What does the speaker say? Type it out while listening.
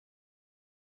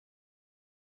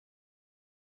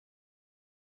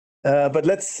But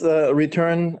let's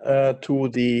return to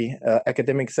the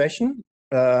academic session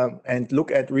and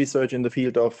look at research in the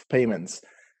field of payments.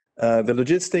 The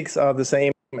logistics are the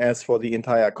same as for the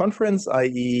entire conference,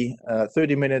 i.e.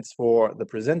 30 minutes for the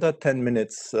presenter, 10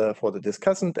 minutes for the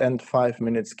discussant, and 5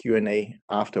 minutes Q&A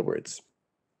afterwards.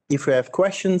 If you have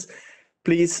questions,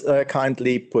 please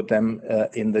kindly put them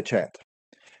in the chat.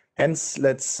 Hence,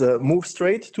 let's move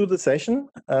straight to the session.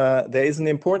 There is an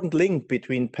important link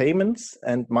between payments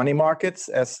and money markets,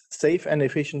 as safe and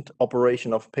efficient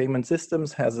operation of payment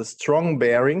systems has a strong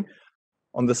bearing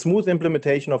on the smooth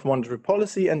implementation of monetary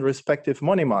policy and respective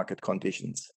money market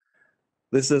conditions.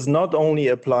 This does not only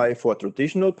apply for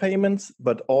traditional payments,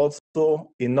 but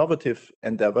also innovative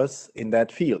endeavors in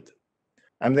that field.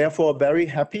 I'm therefore very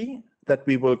happy that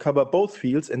we will cover both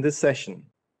fields in this session.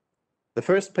 The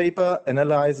first paper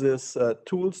analyzes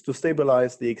tools to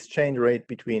stabilize the exchange rate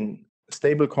between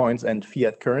stablecoins and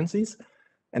fiat currencies.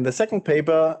 And the second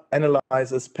paper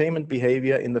analyzes payment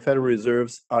behavior in the Federal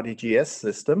Reserve's RTGS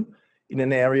system in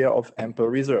an area of ample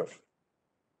reserve.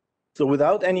 So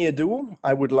without any ado,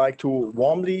 I would like to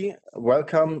warmly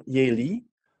welcome Ye Li,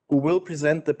 who will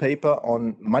present the paper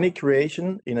on money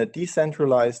creation in a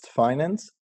decentralized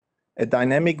finance, a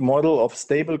dynamic model of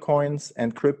stablecoins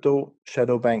and crypto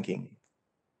shadow banking.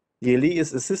 Ye Li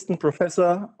is Assistant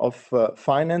Professor of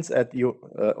Finance at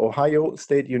Ohio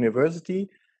State University,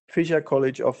 Fisher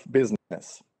College of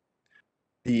Business.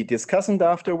 The discussant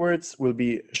afterwards will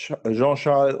be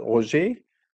Jean-Charles Rochet,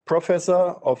 Professor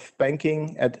of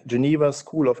Banking at Geneva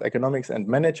School of Economics and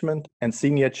Management and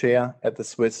Senior Chair at the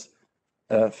Swiss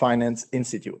Finance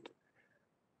Institute.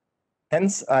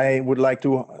 Hence, I would like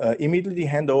to immediately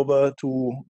hand over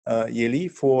to Ye Li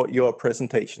for your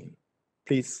presentation.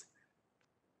 Please.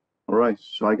 All right,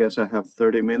 so I guess I have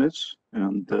 30 minutes,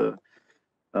 and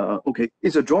okay,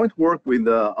 it's a joint work with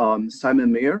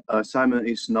Simon Mayer. Simon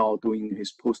is now doing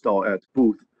his postdoc at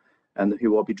Booth, and he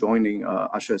will be joining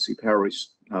HSC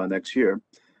Paris next year.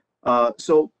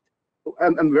 So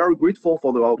I'm very grateful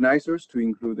for the organizers to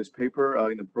include this paper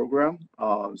in the program.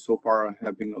 So far, I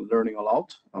have been learning a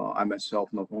lot. I myself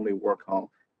not only work on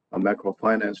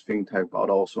microfinance, fintech, but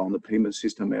also on the payment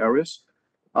system areas.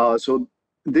 So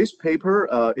this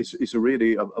paper is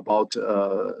really about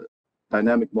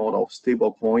dynamic model of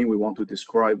stablecoin. We want to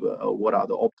describe what are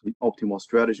the optimal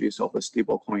strategies of a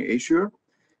stablecoin issuer.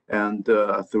 And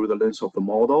through the lens of the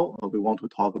model, we want to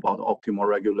talk about optimal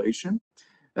regulation.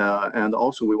 And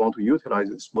also we want to utilize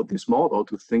this model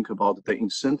to think about the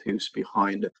incentives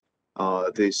behind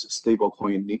these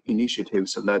stablecoin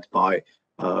initiatives led by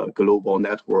global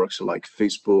networks like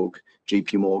Facebook,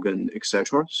 JP Morgan,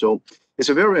 etc. So it's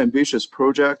a very ambitious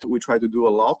project. We try to do a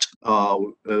lot.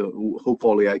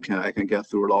 Hopefully I can get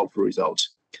through a lot of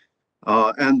results.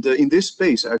 And in this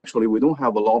space, actually, we don't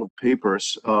have a lot of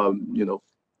papers, you know,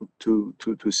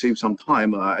 to save some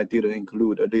time. I didn't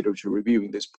include a literature review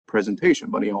in this presentation,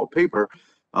 but in our paper,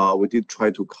 we did try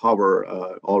to cover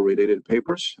all related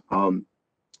papers.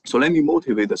 So let me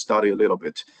motivate the study a little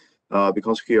bit,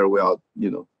 because here we are,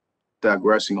 you know,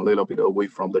 digressing a little bit away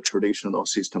from the traditional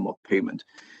system of payment.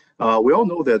 We all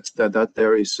know that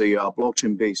there is a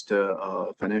blockchain-based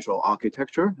financial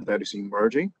architecture that is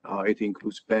emerging. It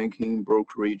includes banking,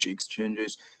 brokerage,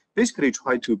 exchanges, basically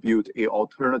try to build an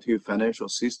alternative financial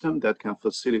system that can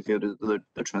facilitate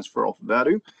the transfer of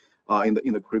value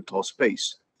in the crypto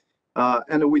space.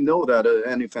 And we know that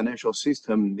any financial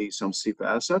system needs some safe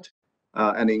asset.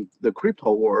 And in the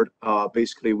crypto world,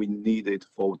 basically we need it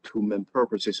for two main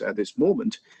purposes at this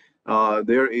moment.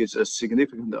 There is a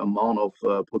significant amount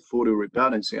of portfolio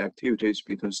rebalancing activities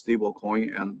between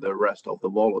stablecoin and the rest of the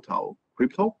volatile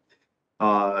crypto.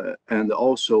 And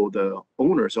also the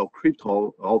owners of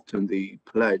crypto often they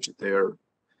pledge their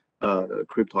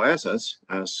crypto assets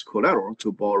as collateral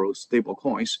to borrow stable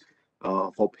coins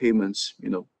for payments. You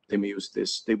know, they may use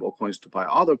these stable coins to buy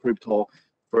other crypto,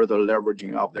 further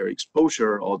leveraging up their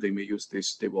exposure, or they may use these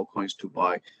stable coins to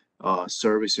buy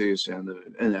services and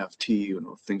NFT, you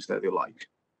know, things that they like.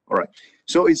 All right,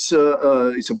 so it's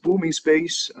a booming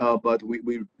space, but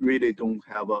we really don't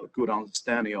have a good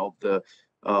understanding of the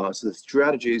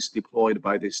strategies deployed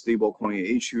by the stablecoin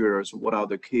issuers. What are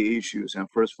the key issues? And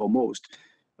first foremost,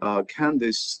 can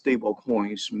these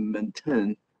stablecoins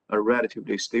maintain a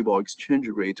relatively stable exchange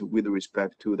rate with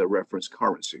respect to the reference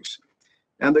currencies?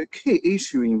 And the key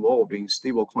issue involving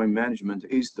stablecoin management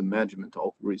is the management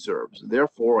of reserves.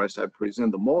 Therefore, as I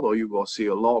present the model, you will see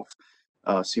a lot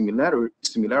of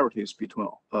similarities between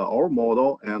our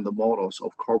model and the models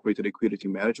of corporate liquidity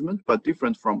management, but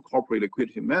different from corporate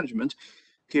liquidity management.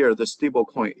 Here, the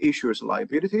stablecoin issuers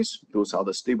liabilities, those are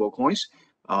the stablecoins,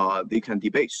 they can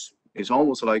debase. It's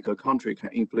almost like a country can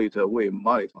inflate away,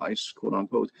 monetize, quote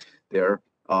unquote, their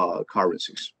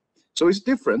currencies. So it's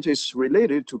different. It's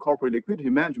related to corporate liquidity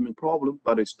management problem,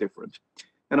 but it's different.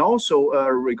 And also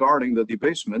regarding the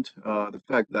debasement, the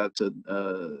fact that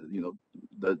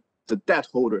the debt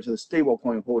holders, the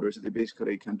stablecoin holders, they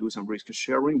basically can do some risk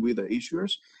sharing with the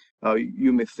issuers.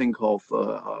 You may think of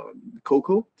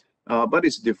COCO, but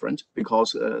it's different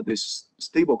because this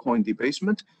stablecoin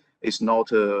debasement is not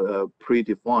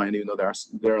predefined.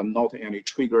 There are not any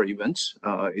trigger events.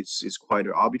 It's quite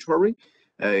arbitrary.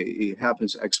 It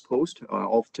happens exposed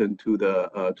often to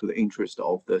the interest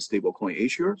of the stablecoin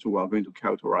issuer. So we are going to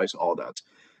characterize all that.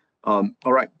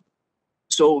 All right.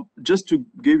 So just to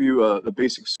give you a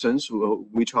basic sense of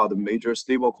which are the major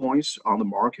stablecoins on the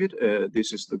market,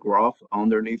 this is the graph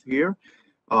underneath here.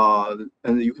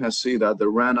 And you can see that the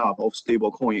run-up of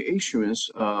stablecoin issuance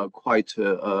quite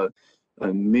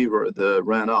mirror the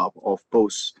run-up of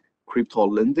both crypto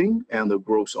lending and the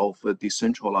growth of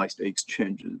decentralized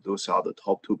exchanges. Those are the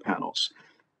top two panels.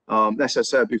 As I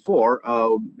said before,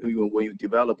 when you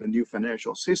develop a new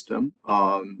financial system,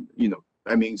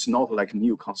 I mean, it's not like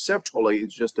new conceptually,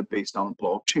 it's just based on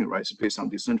blockchain, right? It's based on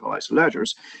decentralized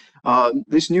ledgers.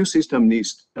 This new system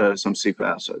needs some safe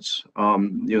assets.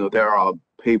 There are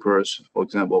papers, for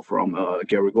example, from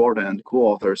Gary Gordon and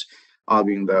co-authors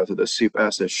arguing that the safe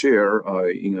asset share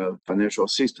in a financial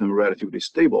system relatively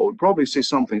stable. We'll probably see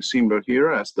something similar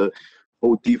here as the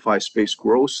whole DeFi space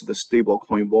grows, the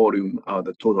stablecoin volume,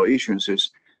 the total issuances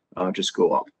just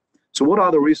go up. So what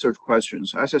are the research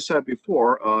questions? As I said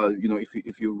before,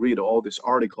 if you read all these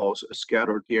articles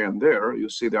scattered here and there, you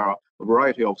see there are a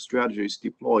variety of strategies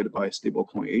deployed by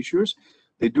stablecoin issuers.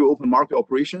 They do open market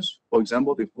operations. For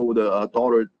example, they hold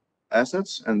dollar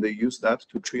assets and they use that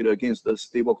to trade against the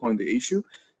stablecoin they issue,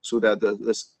 so that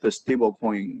the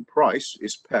stablecoin price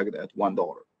is pegged at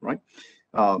 $1, right?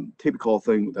 Typical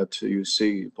thing that you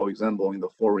see, for example, in the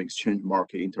foreign exchange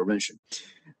market intervention.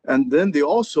 And then they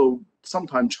also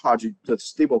sometimes charge the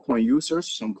stablecoin users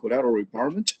some collateral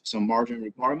requirement, some margin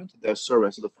requirement that serve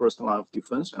as the first line of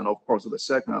defense. And of course, the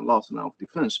second and last line of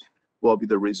defense will be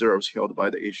the reserves held by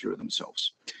the issuer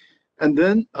themselves. And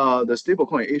then the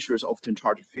stablecoin issuers often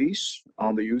charge fees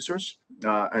on the users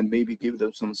and maybe give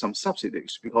them some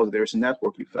subsidies because there's a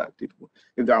network effect. If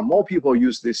there are more people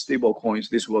use these stablecoins,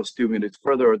 this will stimulate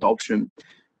further adoption.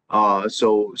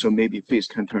 So maybe fees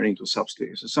can turn into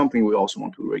subsidies. It's something we also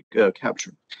want to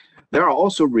capture. There are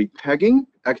also repegging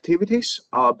activities.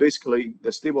 Basically, the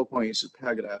stablecoin is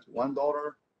pegged at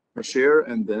 $1 per share,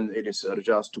 and then it is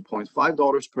adjusted to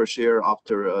 $0.5 per share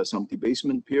after some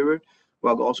debasement period.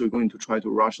 We're also going to try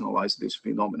to rationalize this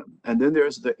phenomenon. And then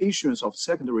there's the issuance of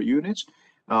secondary units,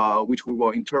 which we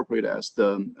will interpret as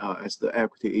the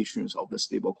equity issuance of the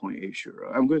stablecoin issuer.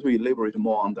 I'm going to elaborate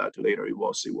more on that later. You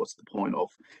will see what's the point of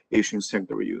issuing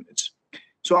secondary units.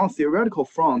 So on theoretical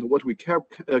front, what we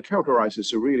characterize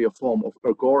is really a form of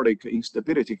ergodic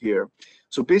instability here.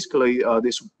 So basically,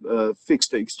 this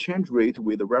fixed exchange rate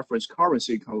with the reference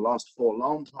currency can last for a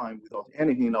long time without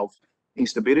any hint of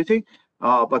instability.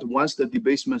 But once the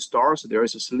debasement starts, there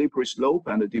is a slippery slope,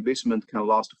 and the debasement can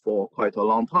last for quite a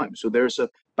long time. So there's a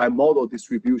bimodal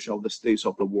distribution of the states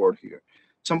of the world here.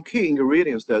 Some key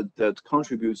ingredients that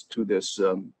contributes to this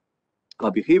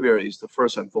behavior is the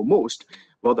first and foremost,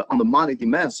 well, on the money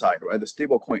demand side, right? The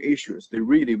stablecoin issuers, they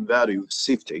really value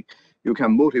safety. You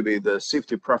can motivate the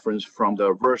safety preference from the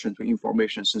aversion to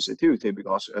information sensitivity,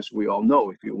 because as we all know,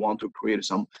 if you want to create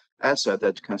some asset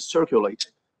that can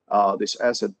circulate, this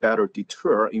asset better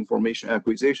deter information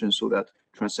acquisition so that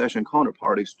transaction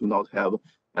counterparties do not have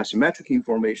asymmetric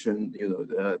information,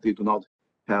 they do not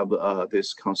have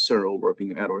this concern over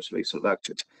being adversely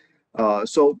selected.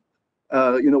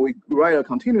 We write a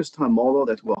continuous time model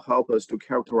that will help us to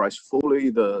characterize fully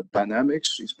the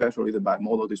dynamics, especially the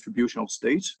bimodal distribution of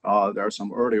states. There are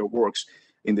some earlier works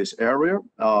in this area.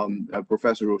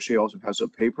 Professor Rochet also has a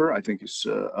paper, I think it's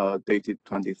dated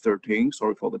 2013,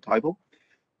 sorry for the typo.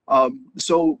 I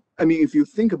mean, if you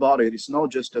think about it, it's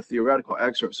not just a theoretical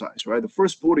exercise, right? The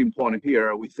first bullet point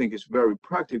here, we think is very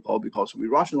practical because we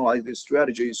rationalize these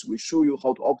strategies. We show you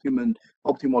how to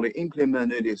optimally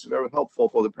implement it. It's very helpful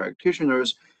for the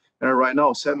practitioners. And right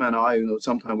now, Sam and I,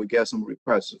 sometimes we get some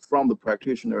requests from the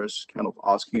practitioners kind of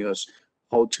asking us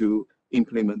how to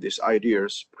implement these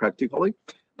ideas practically.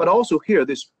 But also here,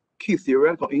 this key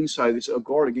theoretical insight, this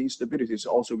ergodic instability is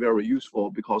also very useful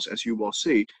because, as you will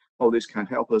see, how this can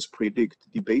help us predict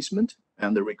debasement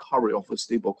and the recovery of a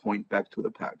stable coin back to the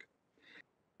peg.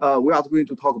 we are going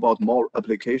to talk about more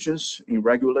applications in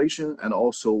regulation and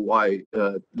also why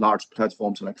large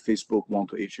platforms like Facebook want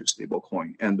to issue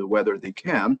stablecoin and whether they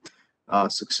can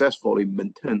successfully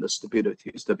maintain the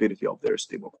stability of their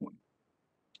stablecoin.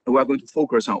 We are going to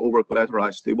focus on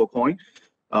over-collateralized stablecoin.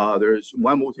 There's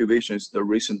one motivation is the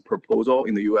recent proposal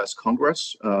in the U.S.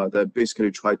 Congress that basically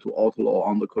tried to outlaw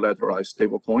under-collateralized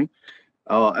stablecoin.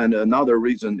 And another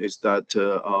reason is that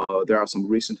there are some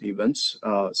recent events.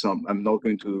 I'm not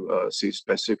going to see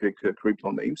specific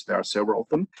crypto names. There are several of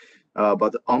them.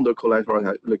 But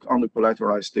under-collateralized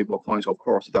stablecoins, of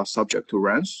course, they are subject to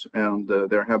runs. And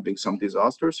there have been some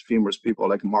disasters. Famous people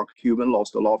like Mark Cuban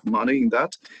lost a lot of money in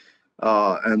that.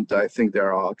 And I think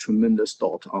there are tremendous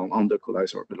thought on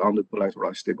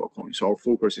under-collateralized stablecoins. So our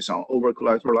focus is on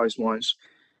over-collateralized ones.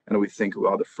 And we think we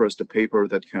are the first paper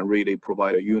that can really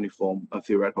provide a uniform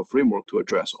theoretical framework to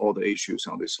address all the issues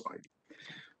on this slide.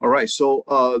 All right, so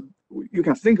you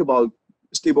can think about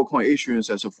stablecoin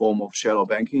issuance as a form of shadow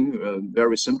banking.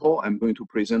 Very simple. I'm going to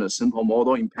present a simple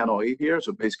model in panel A here.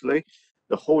 So basically,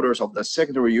 the holders of the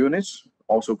secondary units,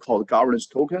 also called governance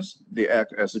tokens, they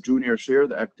act as a junior share,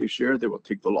 the active share, they will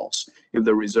take the loss if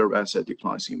the reserve asset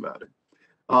declines in value.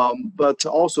 But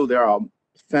also there are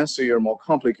fancier, more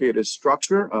complicated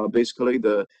structure. Basically,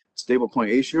 the stablecoin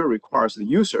issuer requires the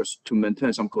users to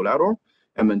maintain some collateral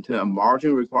and maintain a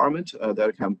margin requirement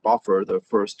that can buffer the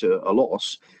first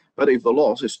loss. But if the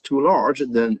loss is too large,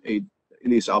 then it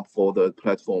is up for the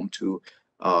platform to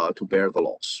bear the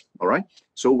loss. All right.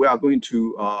 So we are going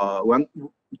to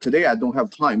today I don't have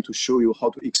time to show you how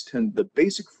to extend the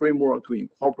basic framework to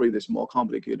incorporate this more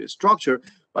complicated structure,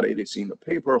 but it is in the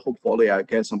paper. Hopefully I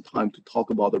get some time to talk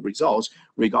about the results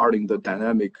regarding the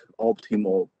dynamic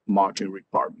optimal margin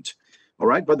requirement. All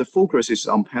right, but the focus is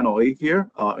on panel A here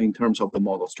in terms of the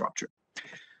model structure.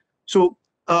 So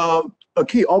a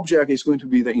key object is going to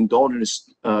be the endogenous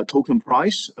token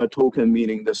price, a token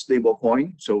meaning the stable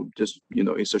coin. So just,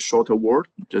 it's a shorter word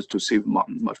just to save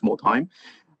much more time.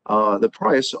 The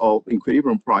price of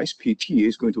equilibrium price, PT,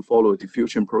 is going to follow a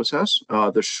diffusion process.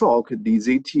 The shock,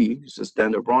 DZT, is a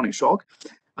standard Brownian shock.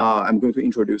 I'm going to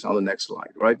introduce on the next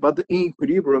slide, right? But in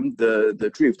equilibrium,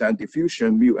 the drift and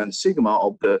diffusion, mu and sigma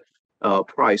of the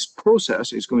price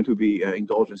process is going to be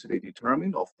endogenously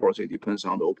determined. Of course, it depends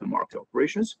on the open market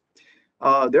operations.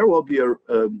 There will be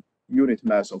a unit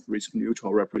mass of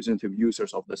risk-neutral representative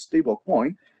users of the stable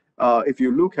coin. If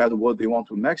you look at what they want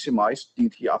to maximize,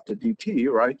 DT after DT,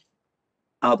 right?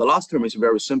 The last term is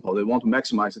very simple. They want to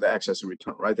maximize the excess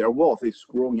return, right? Their wealth is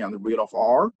growing at the rate of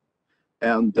R,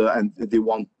 and they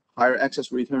want higher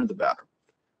excess return, the better.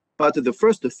 But the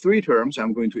first three terms,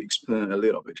 I'm going to explain a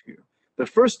little bit here. The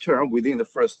first term, within the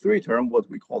first three terms, what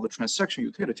we call the transaction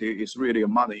utility, is really a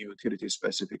money utility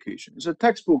specification. It's a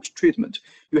textbook treatment.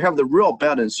 You have the real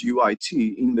balance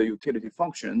UIT in the utility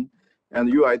function,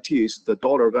 and UIT is the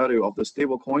dollar value of the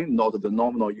stable coin, not the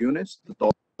nominal units, the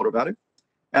dollar value.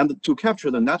 And to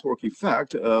capture the network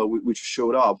effect, which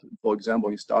showed up, for example,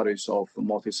 in studies of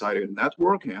multi-sided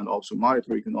network and also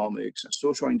monetary economics and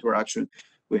social interaction,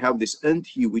 we have this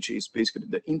NT, which is basically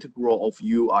the integral of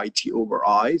UIT over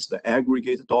I, the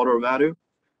aggregate dollar value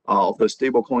of the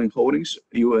stablecoin holdings.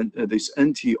 This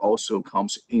NT also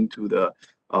comes into the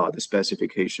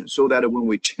specification, so that when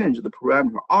we change the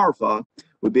parameter alpha,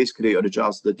 we basically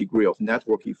adjust the degree of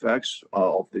network effects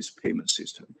of this payment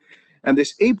system. And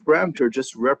this A parameter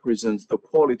just represents the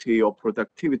quality or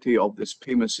productivity of this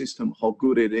payment system, how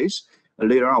good it is.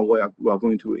 Later on, we are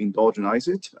going to endogenize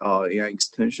it in an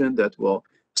extension that will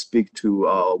speak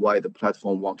to why the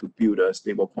platform want to build a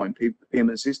stablecoin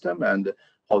payment system and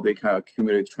how they can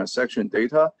accumulate transaction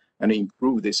data and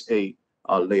improve this A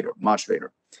later, much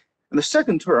later. And the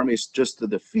second term is just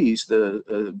the fees,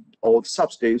 all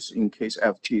substates in case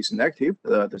FT is negative,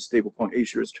 the stablecoin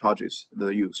issuers charges the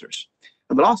users.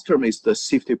 And the last term is the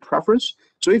safety preference.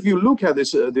 So if you look at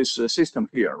this system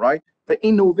here, right, the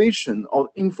innovation of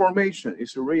information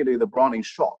is really the Brownian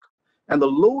shock. And the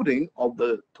loading of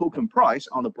the token price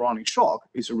on the Brownian shock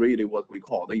is really what we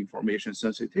call the information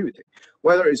sensitivity.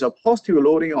 Whether it's a positive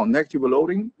loading or negative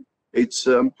loading, it's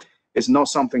not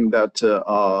something that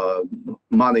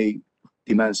money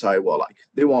demand side will like.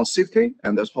 They want safety,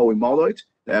 and that's how we model it.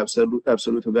 The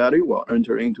absolute value will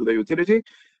enter into the utility,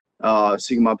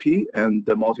 sigma p, and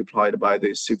multiplied by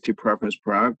the safety preference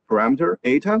parameter,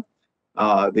 eta.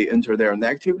 They enter there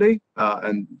negatively,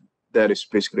 and that is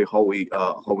basically how we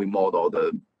model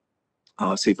the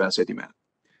safe asset demand.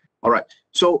 All right.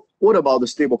 So what about the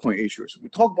stablecoin issuers? We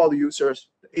talk about the users,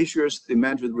 the issuers, they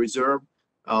manage the reserve.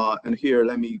 And here,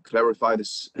 let me clarify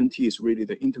this. NT is really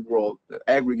the integral, the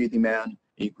aggregate demand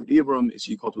equilibrium is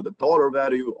equal to the dollar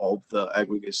value of the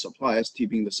aggregate supply, ST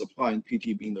being the supply and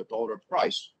PT being the dollar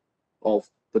price of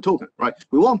the token, right?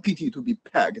 We want PT to be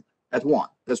pegged at 1.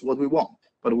 That's what we want,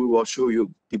 but we will show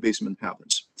you debasement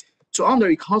happens. So under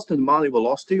a constant money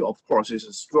velocity, of course, is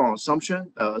a strong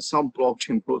assumption. Some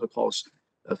blockchain protocols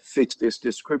fit this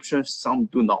description, some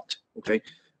do not, okay?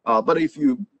 But if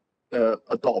you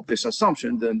adopt this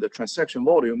assumption, then the transaction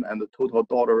volume and the total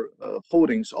dollar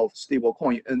holdings of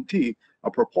stablecoin NT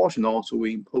are proportional, so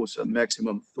we impose a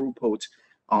maximum throughput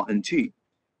on NT.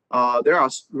 There are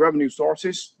revenue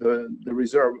sources. The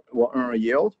reserve will earn a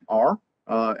yield, R,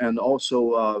 and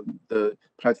also the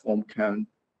platform can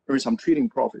earn some trading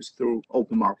profits through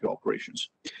open market operations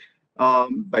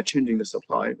by changing the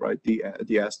supply, right?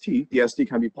 DST. DST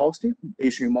can be positive,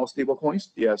 issuing more stable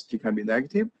coins. DST can be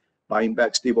negative, buying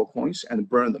back stable coins and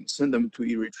burn them, send them to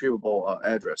irretrievable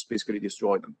address, basically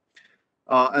destroy them.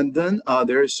 And then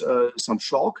there's some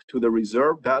shock to the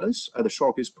reserve balance. The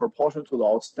shock is proportional to the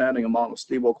outstanding amount of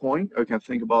stable coin. You can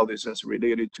think about this as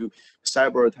related to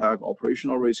cyber attack,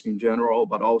 operational risk in general,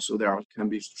 but also there can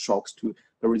be shocks to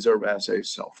the reserve asset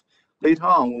itself. Later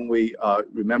on, when we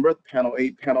remember panel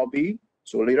A, panel B,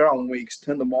 so later on when we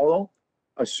extend the model,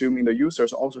 assuming the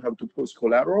users also have to post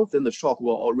collateral, then the shock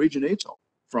will originate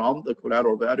from the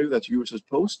collateral value that users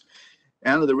post.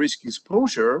 And the risk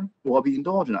exposure will be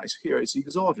endogenous. Here it's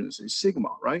exogenous, it's sigma,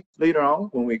 right? Later on,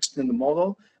 when we extend the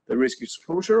model, the risk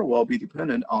exposure will be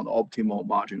dependent on the optimal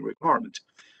margin requirement.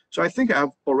 So I think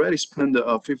I've already spent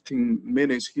 15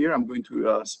 minutes here. I'm going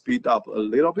to speed up a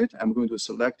little bit. I'm going to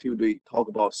selectively talk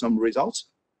about some results.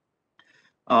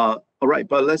 All right,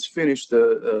 but let's finish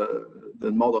the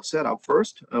model setup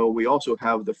first. We also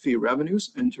have the fee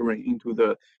revenues entering into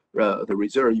the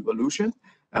reserve evolution.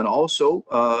 And also,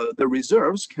 the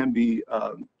reserves can be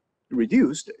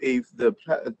reduced if the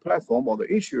platform or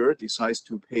the issuer decides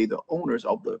to pay the owners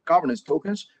of the governance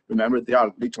tokens. Remember, they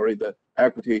are literally the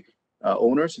equity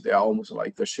owners. They are almost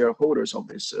like the shareholders of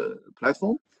this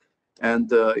platform. And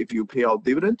if you pay out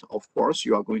dividend, of course,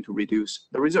 you are going to reduce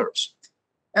the reserves.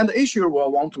 And the issuer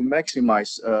will want to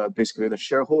maximize basically the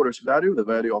shareholders' value, the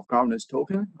value of governance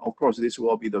token. Of course, this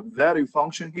will be the value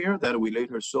function here that we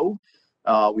later solve.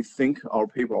 We think our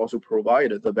paper also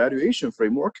provided the valuation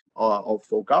framework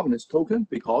for governance token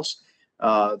because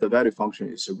the value function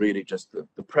is really just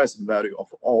the present value of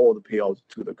all the payouts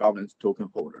to the governance token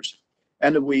holders.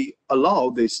 And we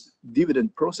allow this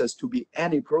dividend process to be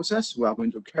any process. We are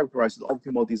going to characterize the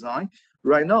optimal design.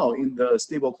 Right now, in the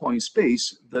stablecoin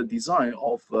space, the design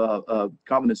of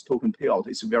governance token payout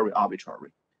is very arbitrary,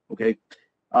 okay?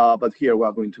 But here we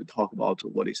are going to talk about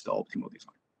what is the optimal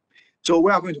design. So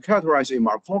we are going to characterize a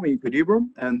Markov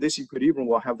equilibrium, and this equilibrium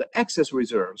will have the excess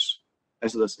reserves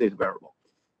as the state variable.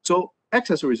 So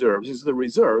excess reserves is the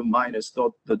reserve minus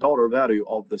the dollar value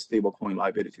of the stablecoin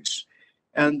liabilities.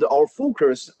 And our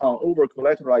focus on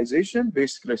over-collateralization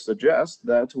basically suggests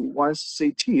that once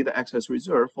CT, the excess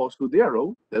reserve, falls to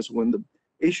 0, that's when the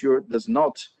issuer does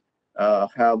not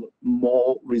have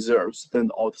more reserves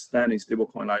than outstanding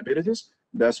stablecoin liabilities.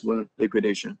 That's when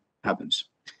liquidation happens.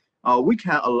 We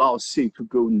can allow C to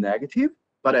go negative,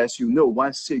 but as you know,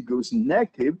 once C goes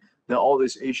negative, then all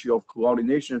this issue of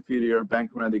coordination failure,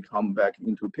 bank run, they come back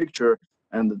into picture,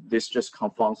 and this just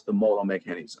confounds the model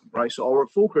mechanism, right? So our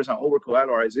focus on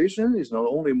over-collateralization is not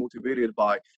only motivated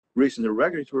by recent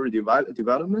regulatory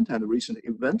development and recent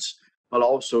events, but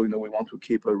also, we want to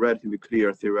keep a relatively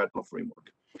clear theoretical framework.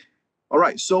 All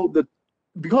right, so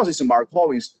because it's a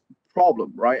Markovian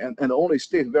problem, right, and the only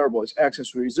state variable is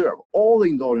excess reserve, all the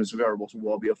indulgence variables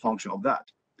will be a function of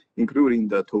that, including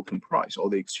the token price or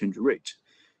the exchange rate.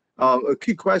 A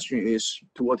key question is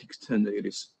to what extent it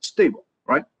is stable,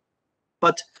 right?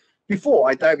 But before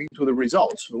I dive into the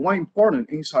results, one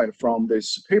important insight from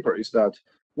this paper is that,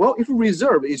 well, if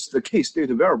reserve is the key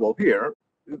state variable here,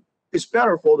 it's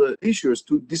better for the issuers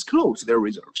to disclose their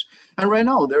reserves. And right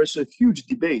now, there's a huge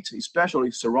debate, especially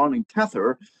surrounding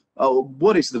Tether.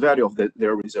 What is the value of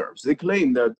their reserves? They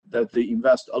claim that they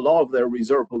invest a lot of their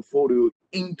reserve portfolio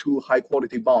into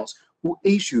high-quality bonds. Who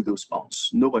issue those bonds?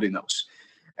 Nobody knows.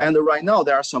 And right now,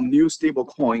 there are some new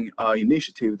stablecoin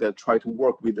initiatives that try to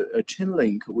work with a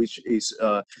Chainlink, which is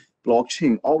a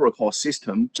blockchain oracle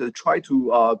system, to try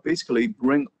to basically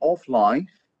bring offline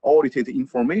audited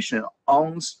information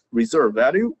on reserve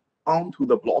value onto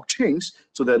the blockchains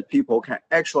so that people can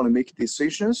actually make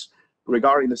decisions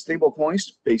regarding the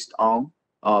stablecoins based on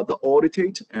the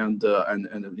audited and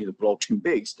the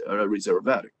blockchain-based reserve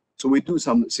value. So we do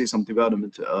see some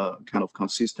development kind of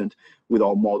consistent with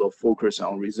our model focus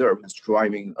on reserve. It's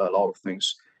driving a lot of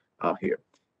things here.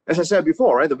 As I said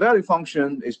before, right, the value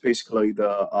function is basically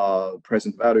the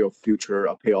present value of future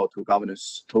payout to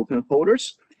governance token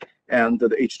holders. And the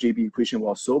HGB equation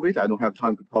will solve it. I don't have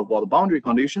time to talk about the boundary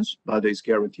conditions, but it's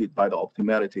guaranteed by the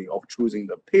optimality of choosing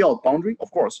the payout boundary. Of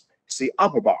course, see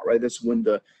upper bar, right? That's when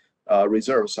the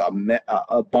reserves are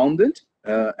abundant,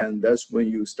 and that's when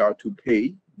you start to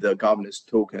pay the governance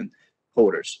token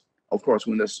holders. Of course,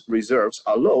 when the reserves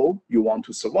are low, you want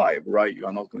to survive, right? You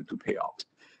are not going to pay out.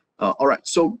 All right,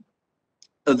 so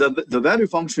the value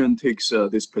function takes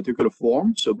this particular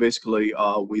form. So basically,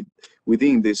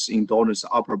 within this indulgence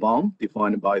upper bound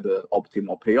defined by the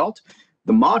optimal payout,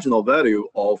 the marginal value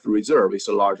of reserve is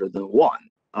larger than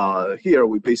 1. Here,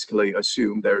 we basically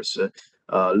assume there's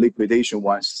a liquidation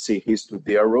once C hits to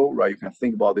 0, right? You can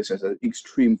think about this as an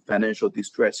extreme financial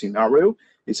distress scenario.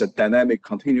 It's a dynamic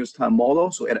continuous time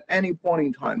model. So at any point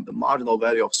in time, the marginal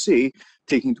value of C,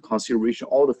 taking into consideration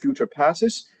all the future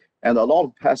passes, and a lot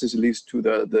of passes leads to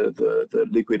the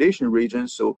liquidation region.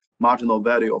 So marginal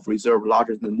value of reserve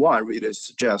larger than 1 really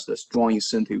suggests a strong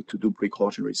incentive to do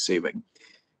precautionary saving.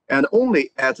 And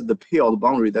only at the payout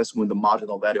boundary, that's when the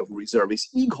marginal value of reserve is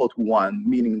equal to 1,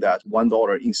 meaning that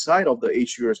 $1 inside of the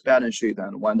issuer's balance sheet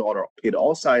and $1 paid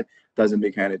outside doesn't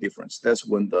make any difference. That's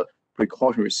when the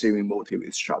precautionary saving motive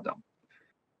is shut down.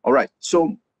 All right,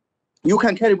 so you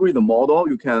can calibrate the model.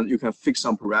 You can fix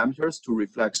some parameters to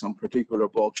reflect some particular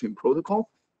blockchain protocol,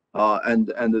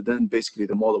 and then basically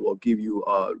the model will give you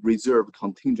a reserve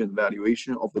contingent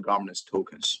valuation of the governance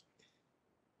tokens.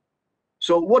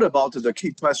 So what about the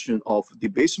key question of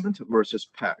debasement versus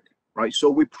peg, right? So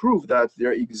we prove that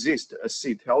there exists a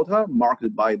C delta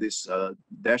marked by this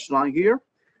dashed line here.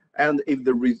 And if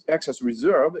the excess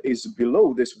reserve is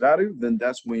below this value, then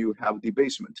that's when you have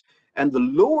debasement. And the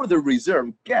lower the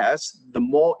reserve gets, the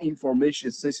more information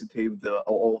sensitive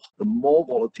or the more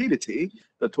volatility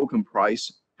the token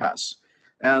price has.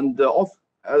 And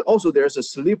also there's a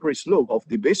slippery slope of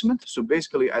debasement. So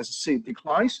basically as C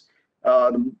declines,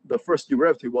 the first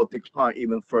derivative will decline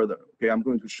even further. Okay, I'm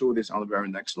going to show this on the very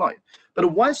next slide. But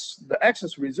once the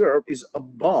excess reserve is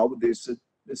above this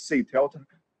C delta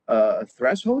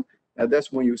threshold, and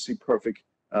that's when you see perfect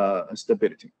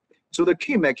stability. So the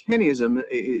key mechanism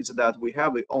is that we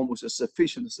have almost a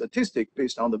sufficient statistic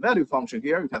based on the value function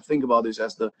here. You can think about this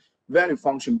as the value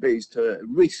function based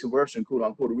risk aversion, quote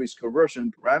unquote, risk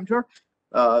aversion parameter.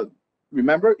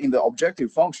 Remember, in the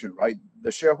objective function, right,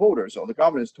 the shareholders or the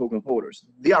governance token holders,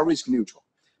 they are risk neutral.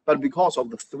 But because of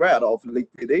the threat of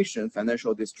liquidation,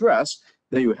 financial distress,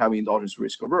 then you have indulgence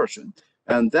risk aversion.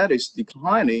 And that is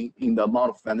declining in the amount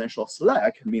of financial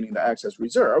slack, meaning the excess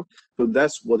reserve. So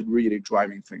that's what really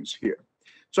driving things here.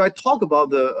 So I talk about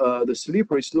the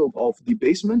slippery slope of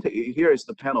debasement. Here is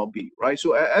the panel B, right?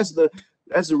 So as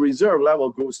the reserve level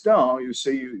goes down, you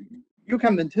see you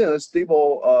can maintain a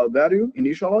stable value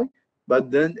initially,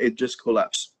 but then it just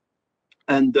collapses.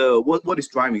 And what is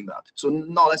driving that? So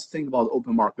now let's think about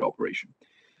open market operation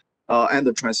and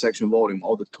the transaction volume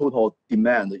or the total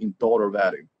demand in dollar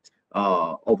value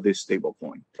of this stable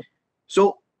coin.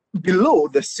 So below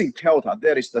the C delta,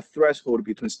 that is the threshold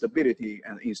between stability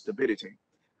and instability.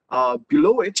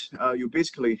 Below it, you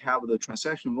basically have the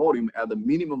transaction volume at the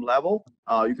minimum level.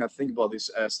 You can think about this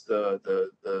as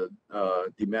the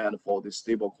demand for this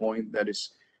stable coin that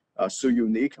is so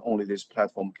unique, only this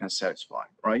platform can satisfy,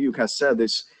 right? You can set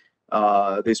this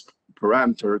this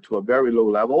parameter to a very low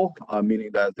level,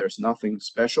 meaning that there's nothing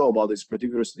special about this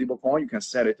particular stablecoin. You can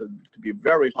set it to be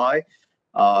very high,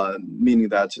 meaning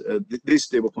that this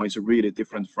stablecoin is really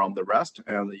different from the rest,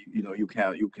 and you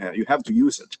have to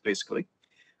use it basically.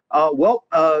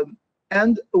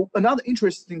 And another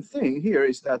interesting thing here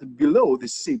is that below the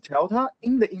C delta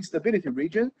in the instability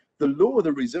region, the lower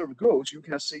the reserve goes, you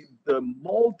can see the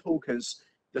more tokens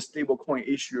the stablecoin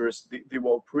issuers they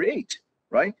will create,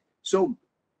 right? So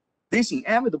this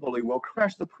inevitably will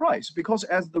crash the price because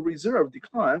as the reserve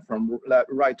declines from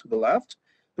right to the left,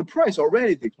 the price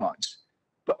already declines,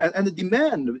 and the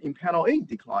demand in panel A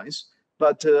declines.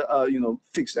 But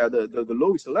fixed at the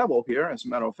lowest level here, as a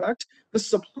matter of fact, the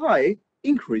supply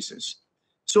increases.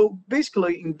 So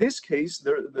basically, in this case,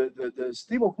 the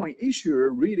stablecoin issuer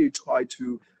really tried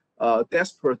to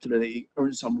desperately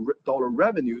earn some dollar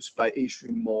revenues by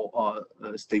issuing more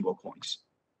stable coins.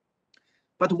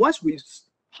 But once we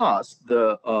pass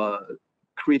the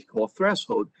critical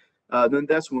threshold, then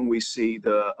that's when we see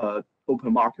the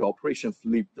open market operation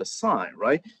flip the sign,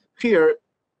 right? Here,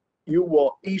 you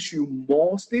will issue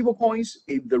more stable coins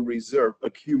if the reserve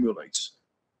accumulates,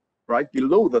 right?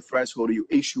 Below the threshold, you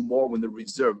issue more when the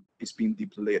reserve is being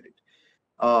depleted.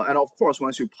 And of course,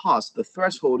 once you pass the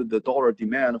threshold, the dollar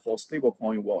demand for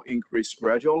stablecoin will increase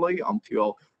gradually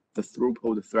until the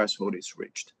throughput threshold is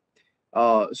reached.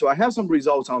 So I have some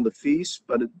results on the fees,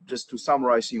 but just to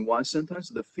summarize in one sentence,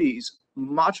 the fee is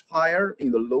much higher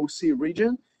in the low C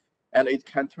region, and it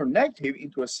can turn negative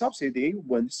into a subsidy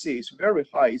when C is very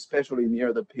high, especially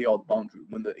near the payout boundary,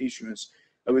 when the issuance,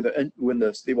 when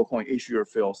the stablecoin issuer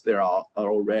feels there are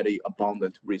already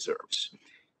abundant reserves.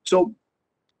 So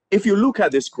if you look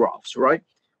at these graphs, right,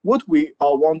 what we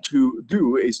want to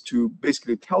do is to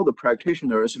basically tell the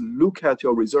practitioners, look at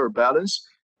your reserve balance.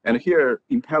 And here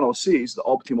in panel C is the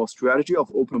optimal strategy of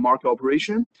open market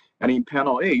operation. And in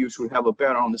panel A, you should have a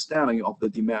better understanding of the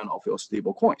demand of your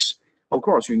stable coins. Of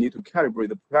course, you need to calibrate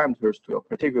the parameters to your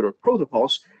particular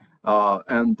protocols.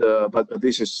 But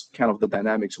this is kind of the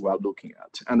dynamics we are looking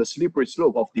at. And the slippery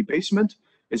slope of debasement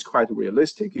is quite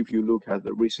realistic if you look at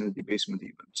the recent debasement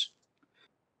events.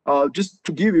 Just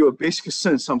to give you a basic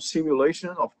sense, some simulation,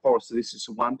 of course, this is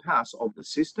one pass of the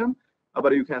system,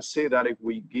 but you can say that if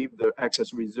we give the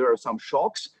excess reserve some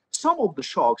shocks, some of the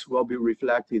shocks will be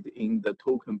reflected in the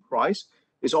token price.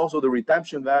 It's also the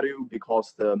redemption value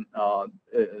because the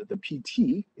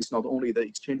PT is not only the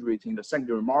exchange rate in the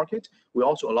secondary market, we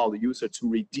also allow the user to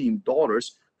redeem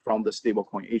dollars from the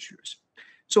stablecoin issuers.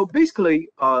 So basically,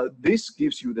 this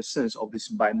gives you the sense of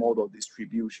this bimodal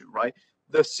distribution, right?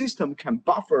 The system can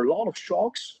buffer a lot of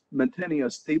shocks, maintaining a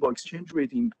stable exchange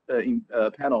rate in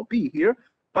panel B here.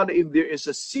 But if there is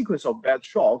a sequence of bad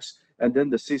shocks, and then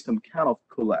the system cannot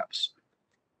collapse.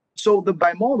 So the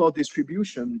bimodal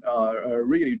distribution are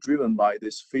really driven by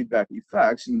this feedback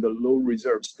effects in the low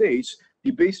reserve states.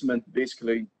 Debasement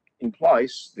basically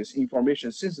implies this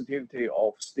information sensitivity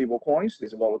of stable coins,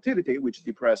 this volatility, which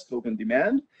depresses token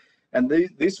demand. And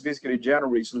this basically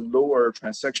generates lower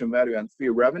transaction value and fee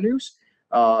revenues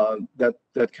that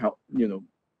can,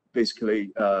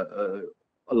 basically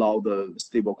allow the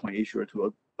stablecoin issuer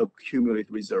to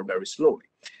accumulate reserve very slowly.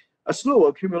 A slow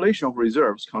accumulation of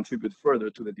reserves contribute further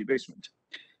to the debasement.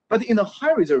 But in a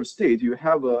high reserve state, you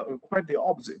have quite the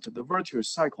opposite, the virtuous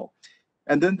cycle.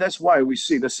 And then that's why we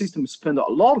see the system spend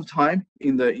a lot of time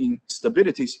in the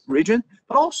instability region,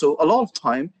 but also a lot of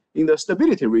time in the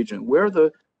stability region, where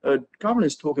the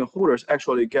governance token holders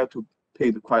actually get to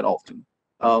pay quite often.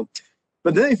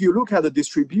 But then if you look at the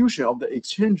distribution of the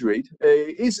exchange rate,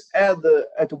 it's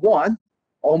at 1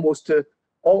 almost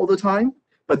all the time,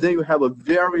 but then you have a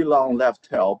very long left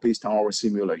tail based on our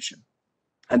simulation.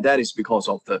 And that is because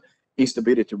of the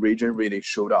instability region really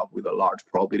showed up with a large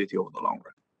probability over the long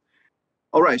run.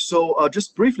 All right, so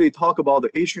just briefly talk about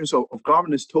the issuance of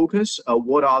governance tokens.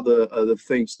 What are the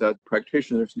things that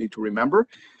practitioners need to remember?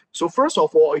 So first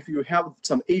of all, if you have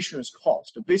some issuance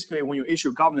cost, basically when you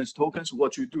issue governance tokens,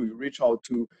 what you do, you reach out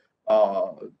to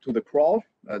the crowd,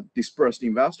 dispersed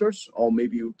investors, or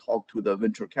maybe you talk to the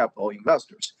venture capital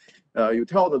investors. You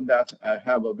tell them that I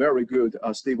have a very good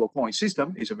stablecoin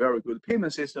system. It's a very good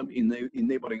payment system,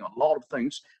 enabling a lot of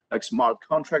things like smart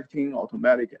contracting,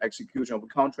 automatic execution of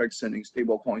contracts, sending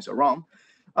stablecoins around.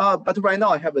 But right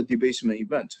now I have a debasement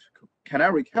event. Can I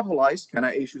recapitalize? Can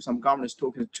I issue some governance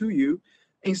tokens to you?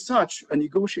 In such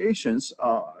negotiations,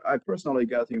 I personally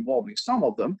get involved in some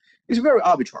of them. It's very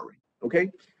arbitrary,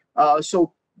 okay?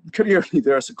 So clearly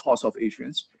there's a cost of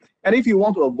issuance. And if you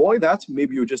want to avoid that,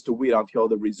 maybe you just wait until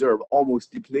the reserve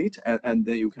almost deplete, and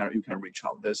then you can reach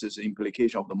out. This is the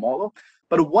implication of the model.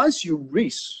 But once you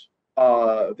raise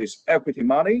this equity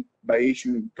money by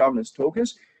issuing governance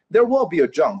tokens, there will be a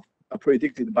jump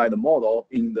predicted by the model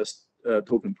in the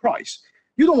token price.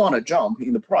 You don't want to jump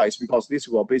in the price because this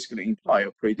will basically imply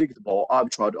a predictable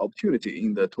arbitrage opportunity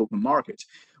in the token market.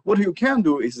 What you can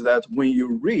do is that when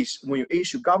you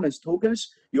issue governance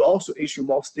tokens, you also issue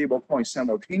more stable coins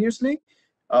simultaneously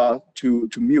to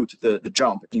mute the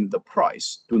jump in the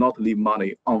price. Do not leave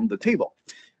money on the table.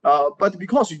 But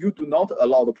because you do not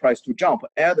allow the price to jump,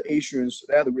 add issuance,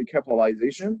 add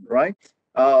recapitalization, right?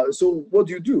 So what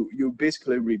do? You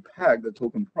basically repeg the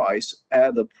token price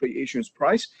at the pre-issuance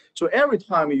price. So every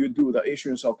time you do the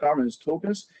issuance of governance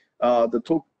tokens,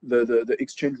 the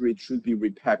exchange rate should be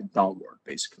repegged downward,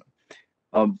 basically.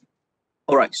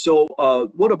 All right, so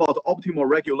what about optimal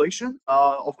regulation?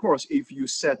 Of course, if you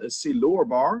set a C lower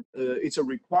bar, it's a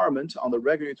requirement on the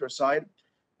regulator side,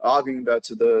 arguing that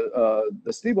the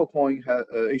stablecoin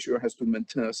issuer has to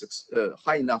maintain a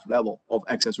high enough level of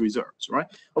excess reserves, right?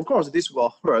 Of course, this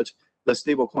will hurt the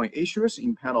stablecoin issuers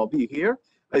in panel B here.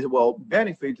 It will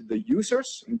benefit the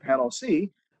users in panel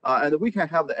C, and we can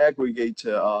have the aggregate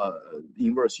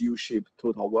inverse U-shaped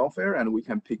total welfare, and we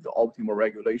can pick the optimal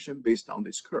regulation based on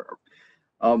this curve.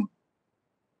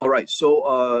 All right,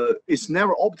 so it's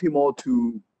never optimal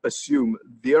to assume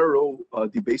zero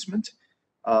debasement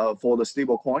for the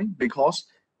stablecoin, because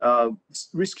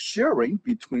risk sharing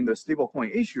between the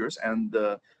stablecoin issuers and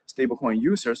the stablecoin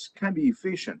users can be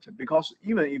efficient, because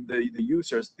even if the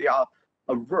users, they are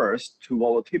averse to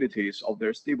volatilities of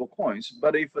their stablecoins,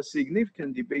 but if a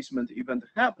significant debasement event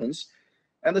happens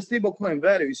and the stablecoin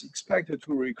value is expected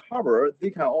to recover, they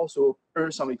can also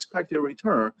earn some expected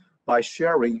return by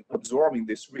absorbing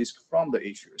this risk from the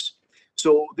issuers.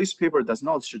 So this paper does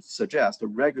not suggest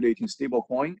regulating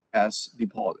stablecoin as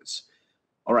deposits.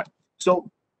 All right, so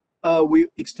we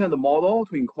extend the model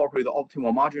to incorporate the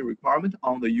optimal margin requirement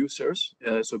on the users.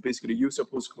 So basically, user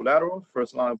plus collateral,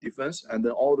 first line of defense, and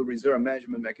then all the reserve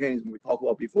management mechanism we talked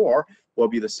about before will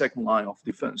be the second line of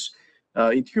defense.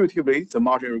 Intuitively, the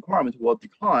margin requirement will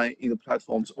decline in the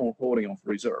platform's own holding of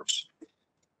reserves.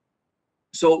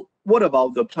 So what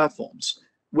about the platforms?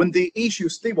 When they issue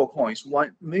stablecoins,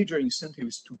 one major incentive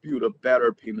is to build a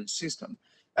better payment system.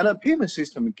 And a payment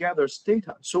system gathers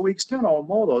data. So we extend our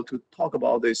model to talk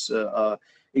about this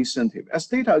incentive. As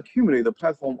data accumulate, the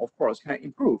platform, of course, can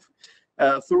improve.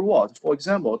 Through what? For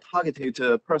example, targeted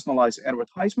personalized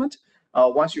advertisement.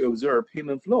 Once you observe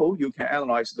payment flow, you can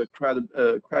analyze the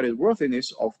credit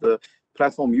worthiness of the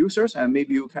platform users, and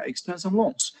maybe you can extend some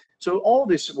loans. So all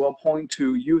this will point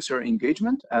to user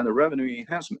engagement and revenue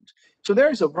enhancement. So there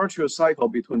is a virtuous cycle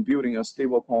between building a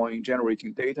stablecoin,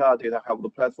 generating data help the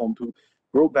platform to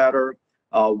grow better.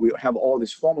 We have all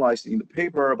this formalized in the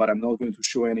paper, but I'm not going to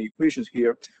show any equations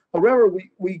here. However,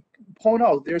 we point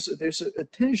out there's a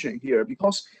tension here,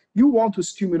 because you want to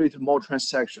stimulate more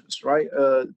transactions, right?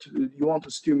 You want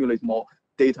to stimulate more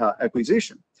data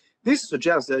acquisition. This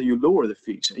suggests that you lower the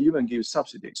fees and even give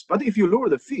subsidies. But if you lower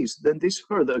the fees, then this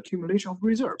hurt the accumulation of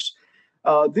reserves.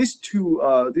 These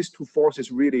two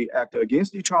forces really act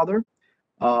against each other.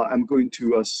 I'm going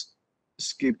to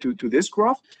skip to this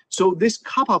graph. So this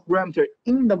kappa parameter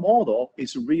in the model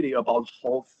is really about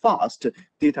how fast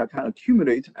data can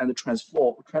accumulate and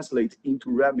translate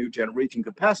into revenue generating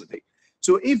capacity.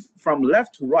 So if from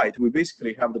left to right, we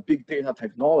basically have the big data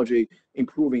technology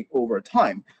improving over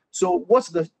time. So what's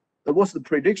the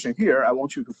prediction here? I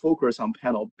want you to focus on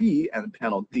panel B and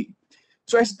panel D.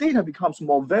 So as data becomes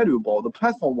more valuable, the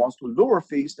platform wants to lower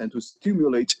fees and to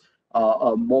stimulate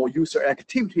more user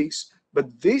activities,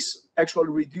 but this actually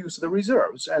reduces the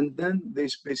reserves, and then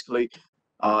this basically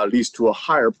leads to a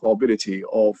higher probability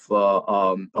of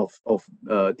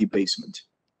debasement.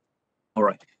 All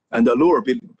right, and a lower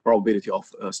probability of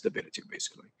stability,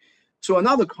 basically. So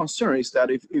another concern is that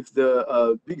if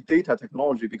the big data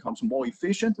technology becomes more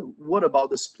efficient, what about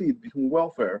the split between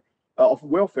welfare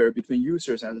between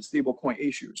users and the stablecoin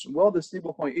issuers? Well, the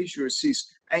stablecoin issuer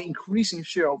sees an increasing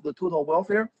share of the total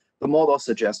welfare. The model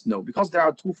suggests no, because there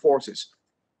are two forces.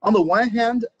 On the one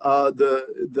hand,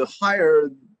 the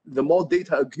more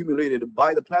data accumulated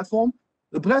by the platform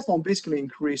basically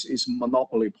increases its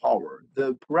monopoly power.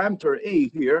 The parameter A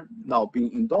here, now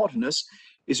being endogenous,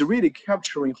 is really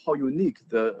capturing how unique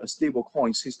the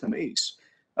stablecoin system is.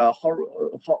 How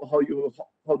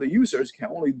the users can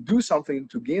only do something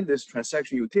to gain this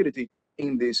transaction utility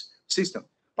in this system.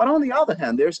 But on the other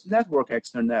hand, there's network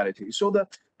externality. So the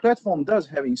platform does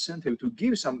have incentive to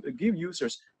give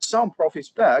users some profits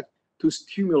back to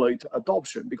stimulate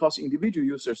adoption, because individual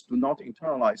users do not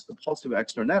internalize the positive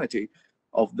externality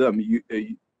of them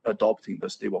adopting the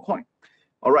stablecoin.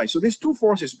 All right, so these two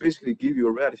forces basically give you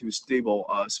a relatively stable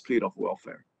split of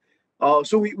welfare.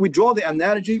 So we draw the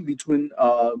analogy between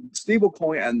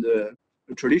stablecoin and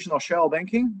traditional shell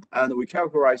banking, and we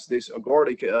characterize this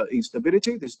algorithmic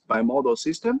instability, this bimodal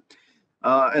system.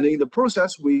 And in the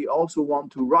process, we also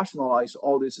want to rationalize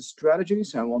all these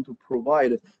strategies and want to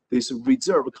provide this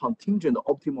reserve contingent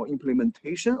optimal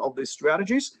implementation of these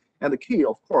strategies. And the key,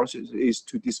 of course, is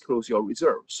to disclose your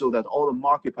reserve so that all the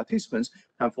market participants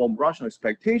can form rational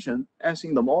expectation as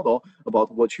in the model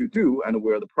about what you do and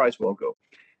where the price will go.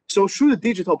 So should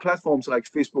digital platforms like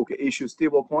Facebook issue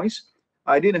stablecoins?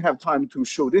 I didn't have time to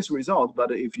show this result,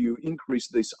 but if you increase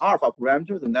this alpha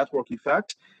parameter, the network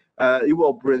effect, it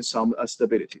will bring some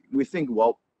stability. We think,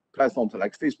 well, platforms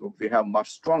like Facebook, they have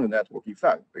much stronger network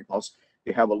effect because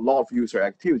they have a lot of user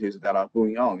activities that are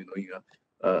going on.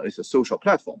 It's a social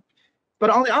platform. But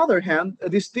on the other hand,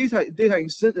 this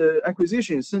data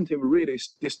acquisition incentive really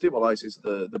destabilizes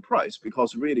the price,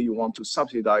 because really you want to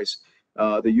subsidize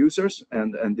the users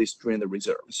and they strain the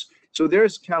reserves. So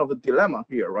there's kind of a dilemma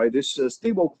here, right? This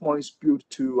stable coins built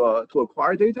to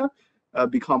acquire data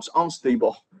becomes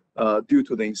unstable due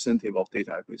to the incentive of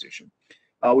data acquisition.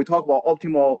 We talk about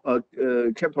optimal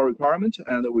capital requirement,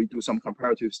 and we do some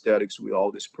comparative statistics with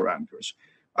all these parameters.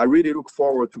 I really look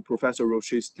forward to Professor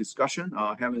Rocher's discussion.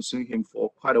 I haven't seen him for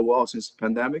quite a while since the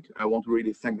pandemic. I want to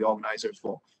really thank the organizers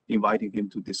for inviting him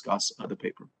to discuss the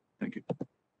paper. Thank you.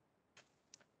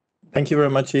 Thank you very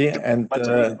much, Yi. And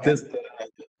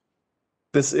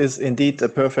this is indeed a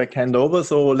perfect handover.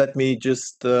 So let me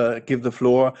just give the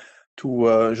floor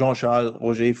to Jean-Charles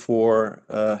Roger for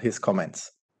his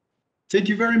comments. Thank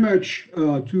you very much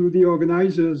to the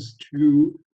organizers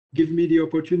to give me the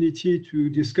opportunity to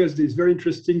discuss this very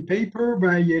interesting paper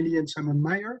by Eli and Simon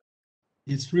Meyer.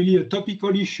 It's really a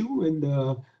topical issue, and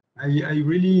I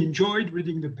really enjoyed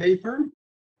reading the paper.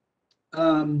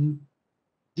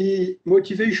 The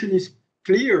motivation is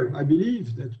clear, I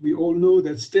believe, that we all know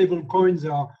that stable coins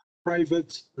are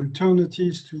private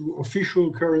alternatives to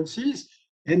official currencies,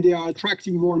 and they are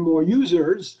attracting more and more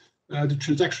users. The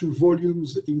transaction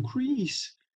volumes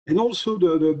increase, and also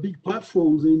the big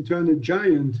platforms, the internet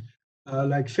giant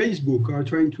like Facebook, are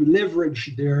trying to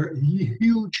leverage their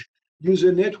huge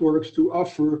user networks to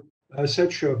offer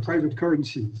such private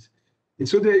currencies. And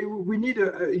so we need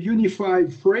a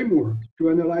unified framework to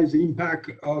analyze the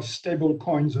impact of stable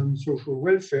coins on social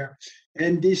welfare,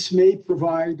 and this may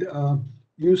provide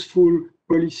useful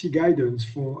policy guidance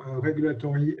for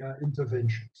regulatory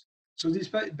interventions. So this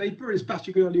paper is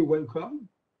particularly welcome,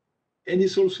 and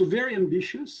it's also very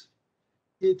ambitious.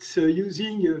 It's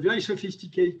using a very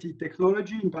sophisticated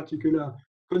technology, in particular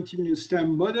continuous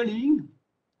time modeling,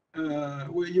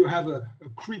 where you have a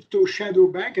crypto shadow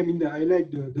bank. I mean, I like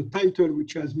the title,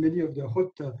 which has many of the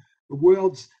hot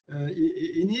words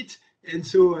in it. And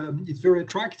so it's very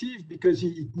attractive because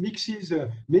it mixes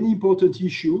many important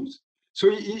issues. So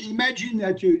imagine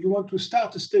that you want to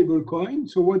start a stable coin.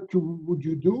 So what would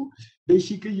you do?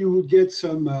 Basically, you would get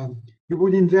some, you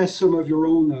would invest some of your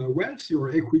own wealth,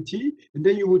 your equity, and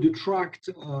then you would attract,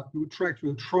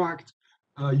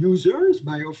 users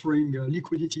by offering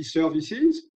liquidity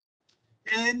services.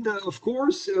 And of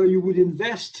course, you would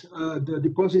invest the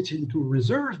deposits into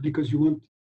reserves because you want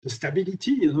the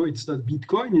stability. You know, it's not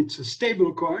Bitcoin, it's a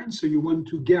stable coin. So you want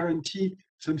to guarantee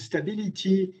some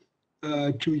stability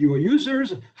to your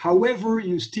users. However,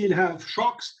 you still have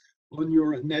shocks on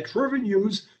your net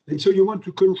revenues. And so you want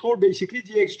to control basically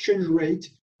the exchange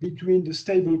rate between the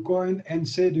stable coin and,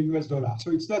 say, the US dollar. So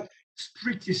it's not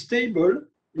strictly stable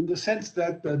in the sense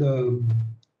that the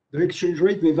exchange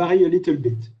rate may vary a little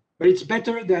bit. But it's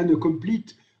better than a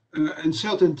complete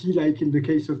uncertainty like in the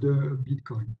case of the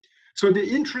Bitcoin. So the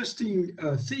interesting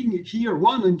thing here,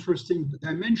 one interesting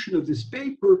dimension of this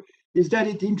paper is that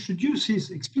it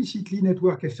introduces explicitly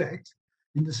network effects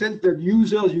in the sense that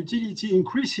users' utility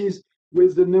increases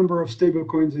with the number of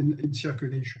stablecoins in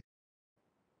circulation.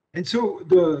 And so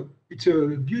it's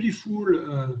a beautiful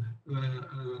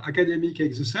academic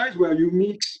exercise where you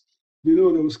mix, you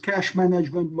know, those cash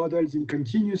management models in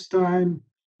continuous time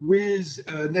with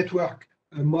network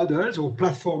models or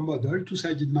platform model,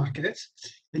 two-sided markets.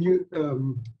 And you,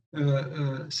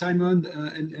 Simon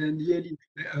and Yeli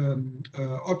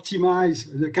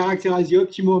characterize the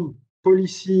optimum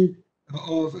policy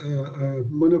of a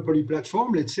monopoly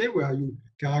platform, let's say, where you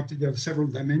have several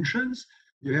dimensions.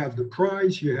 You have the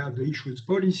price, you have the issuance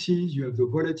policies, you have the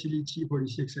volatility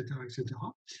policy, etc.,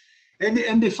 etc.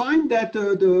 And they find that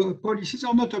the policies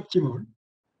are not optimal.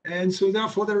 And so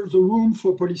therefore, there is a room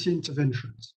for policy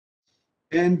interventions.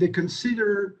 And they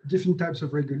consider different types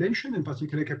of regulation, in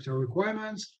particular capital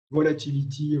requirements,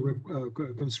 volatility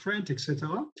constraint,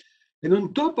 etc. And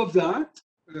on top of that,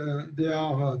 they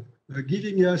are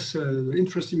giving us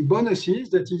interesting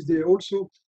bonuses. That is, they also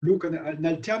look at an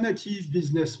alternative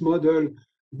business model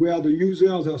where the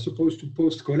users are supposed to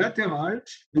post collateral.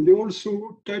 And they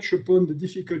also touch upon the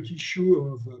difficult issue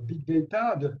of big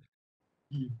data,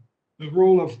 the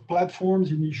role of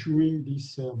platforms in issuing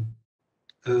these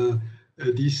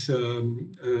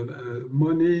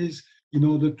monies in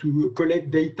order to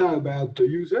collect data about the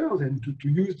users and to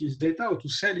use this data or to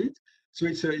sell it. So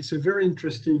it's a very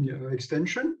interesting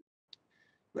extension.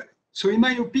 So in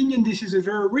my opinion, this is a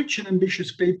very rich and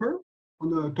ambitious paper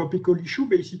on a topical issue.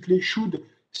 Basically, should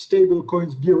stable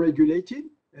coins be regulated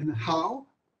and how?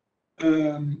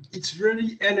 It's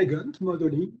really elegant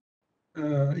modeling.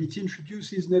 It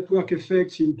introduces network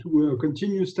effects into a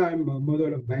continuous time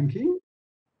model of banking.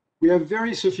 We have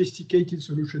very sophisticated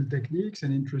solution techniques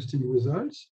and interesting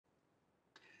results.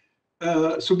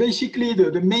 So basically,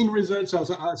 the main results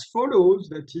are as follows.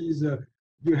 That is,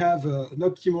 you have an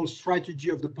optimal strategy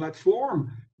of the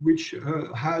platform, which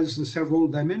has several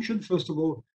dimensions. First of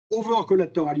all,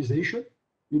 over-collateralization.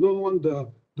 You don't want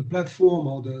the platform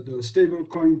or the stable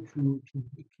coin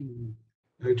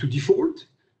to default.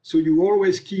 So you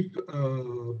always keep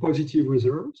positive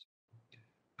reserves.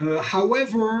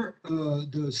 However,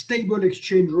 the stable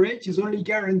exchange rate is only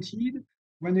guaranteed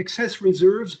when excess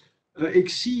reserves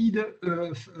exceed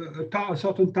a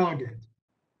certain target.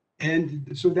 And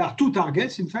so there are two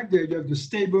targets. In fact, you have the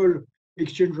stable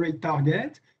exchange rate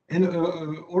target and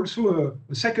also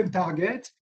a second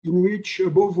target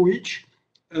above which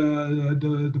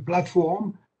the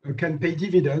platform can pay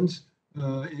dividends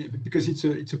because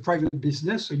it's a private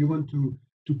business. So you want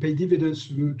to pay dividends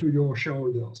to your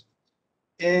shareholders.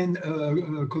 And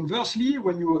conversely,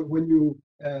 when you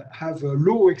have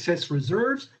low excess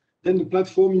reserves, then the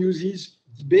platform uses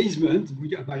debasement,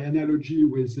 by analogy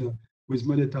with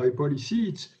monetary policy.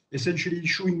 It's essentially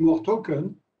issuing more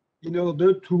token in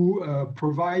order to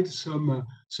provide some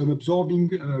absorbing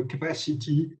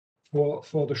capacity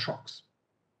for the shocks.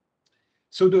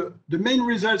 So the main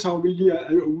results are really,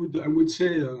 I would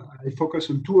say, I focus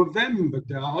on two of them, but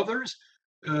there are others.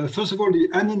 First of all, the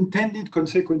unintended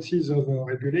consequences of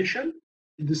regulation,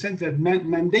 in the sense that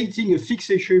mandating a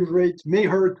fixed exchange rate may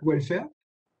hurt welfare,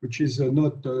 which is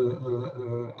not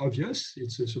obvious.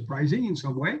 It's surprising in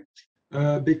some way,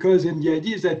 because the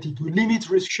idea is that it will limit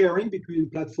risk sharing between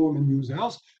platform and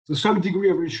users. So some degree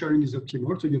of risk sharing is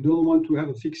optimal, so you don't want to have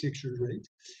a fixed exchange rate.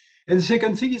 And the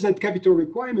second thing is that capital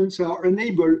requirements are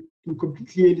unable to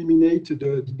completely eliminate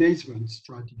the debasement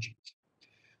strategies.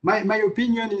 My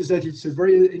opinion is that it's a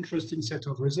very interesting set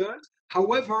of results.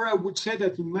 However, I would say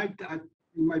that in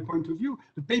my point of view,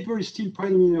 the paper is still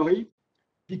preliminary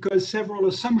because several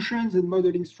assumptions and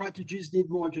modeling strategies need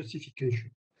more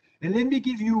justification. And let me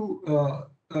give you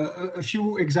a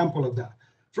few examples of that.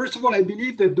 First of all, I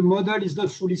believe that the model is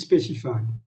not fully specified.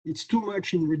 It's too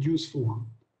much in reduced form.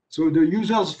 So the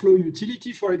users flow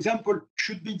utility, for example,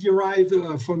 should be derived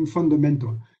from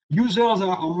fundamental. Users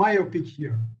are myopic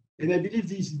here. And I believe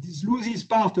this loses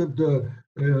part of the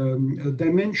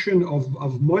dimension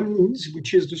of monies,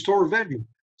 which is the store value.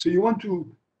 So you want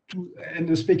to and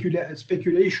the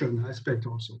speculation aspect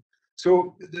also.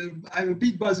 So I'm a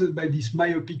bit bothered by this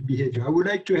myopic behavior. I would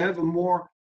like to have a more,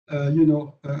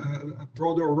 a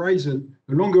broader horizon,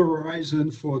 a longer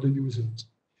horizon for the users.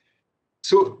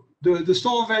 So the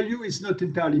store value is not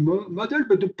entirely modeled,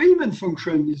 but the payment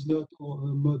function is not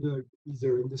modeled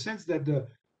either, in the sense that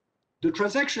the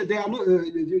transaction, they are not,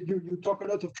 you talk a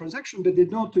lot of transactions, but they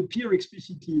don't appear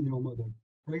explicitly in your model.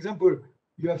 For example,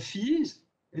 you have fees,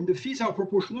 and the fees are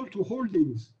proportional to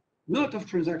holdings, not of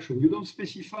transaction. You don't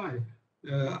specify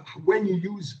when you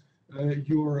use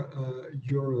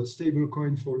your stable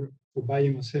coin for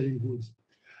buying or selling goods.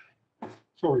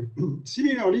 Sorry.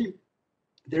 Similarly,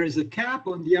 there is a cap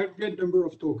on the aggregate number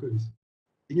of tokens.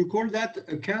 And you call that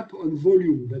a cap on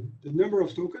volume, that the number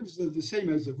of tokens is the same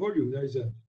as the volume. There is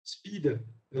a speed,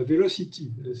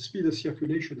 velocity, speed of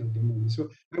circulation at the moment. So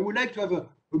I would like to have a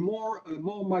more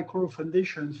micro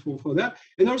foundations for that.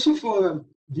 And also for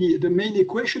the main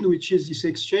equation, which is this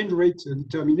exchange rate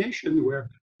determination, where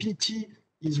PT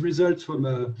is results from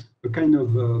a kind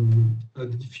of a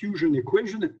diffusion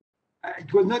equation.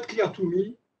 It was not clear to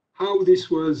me how this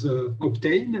was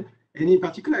obtained. And in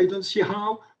particular, I don't see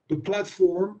how the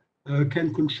platform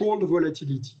can control the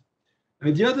volatility.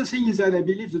 The other thing is that I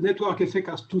believe the network effect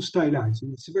has too stylized.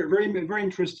 It's very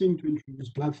interesting to introduce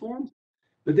platforms,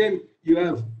 but then you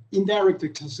have indirect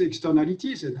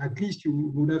externalities, and at least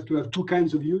you would have to have two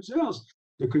kinds of users,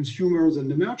 the consumers and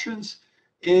the merchants,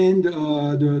 and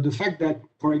the fact that,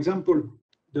 for example,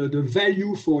 the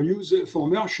value for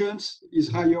merchants is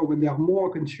higher when there are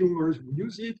more consumers who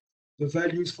use it. The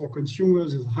values for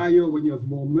consumers is higher when you have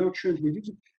more merchants who use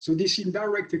it. So these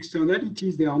indirect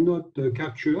externalities, they are not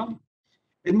captured.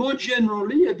 And more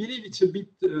generally, I believe it's a bit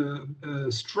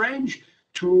strange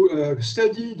to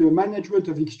study the management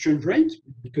of exchange rate,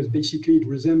 because basically it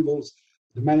resembles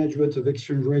the management of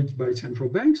exchange rate by central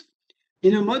banks,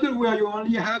 in a model where you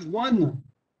only have one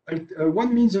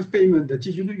means of payment. That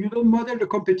is, you don't model the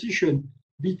competition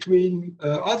between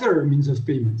other means of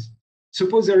payments.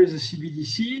 Suppose there is a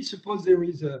CBDC, suppose there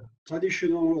is a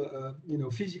traditional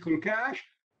physical cash.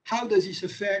 How does this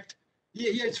affect?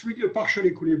 Yeah, it's really a partial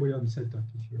equilibrium setup,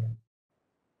 if you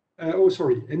like. Oh,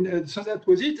 sorry. And so that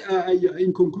was it.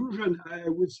 In conclusion, I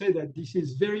would say that this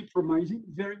is very promising,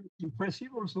 very impressive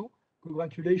also.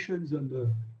 Congratulations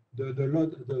on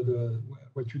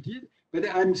what you did. But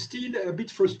I'm still a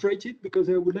bit frustrated because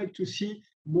I would like to see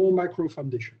more micro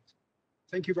foundations.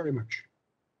 Thank you very much.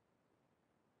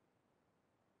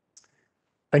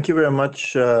 Thank you very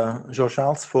much,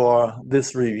 Jean-Charles, for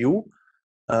this review.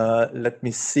 Let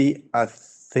me see. I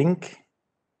think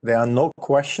there are no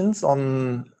questions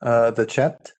on the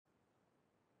chat.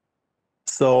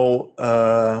 So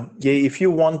yeah, if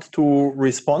you want to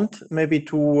respond maybe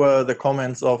to the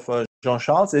comments of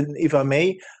Jean-Charles, and if I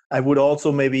may, I would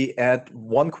also maybe add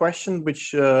one question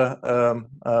which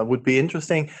would be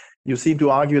interesting. You seem to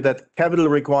argue that capital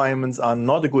requirements are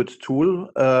not a good tool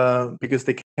because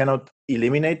they cannot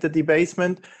eliminate the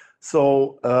debasement.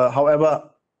 So, however,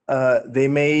 they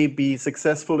may be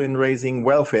successful in raising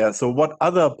welfare. So what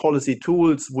other policy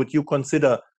tools would you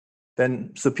consider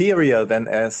then superior than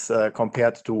as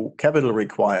compared to capital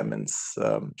requirements?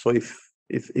 So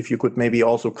if you could maybe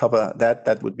also cover that,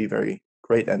 that would be very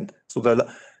great. And so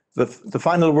the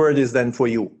final word is then for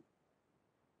you.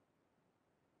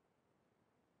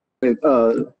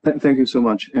 Thank you so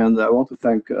much. And I want to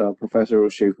thank Professor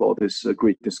Rochet for this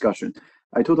great discussion.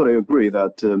 I totally agree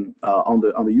that on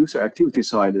the user activity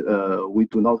side, we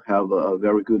do not have a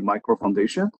very good micro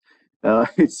foundation.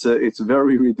 It's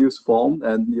very reduced form,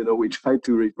 and we try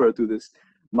to refer to this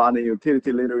money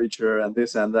utility literature and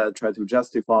this and that, try to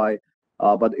justify,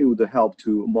 but it would help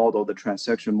to model the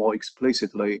transaction more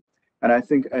explicitly. And I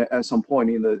think at some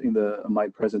point in my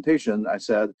presentation, I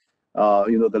said,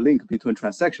 the link between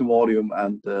transaction volume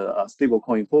and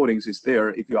stablecoin holdings is there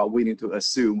if you are willing to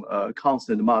assume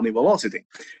constant money velocity.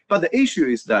 But the issue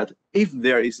is that if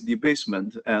there is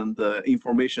debasement and the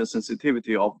information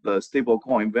sensitivity of the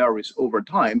stablecoin varies over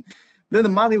time, then the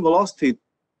money velocity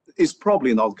is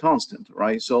probably not constant,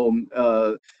 right? So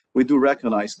we do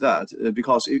recognize that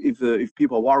because if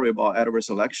people worry about adverse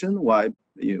selection, why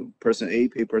person A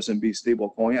pay person B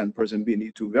stablecoin and person B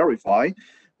need to verify,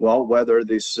 well, whether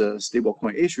this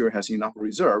stablecoin issuer has enough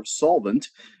reserves, solvent,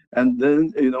 and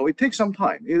then it takes some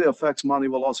time. It affects money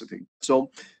velocity. So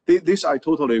this I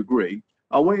totally agree.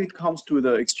 When it comes to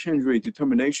the exchange rate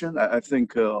determination, I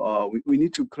think we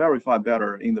need to clarify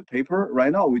better in the paper.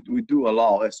 Right now, we do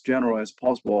allow as general as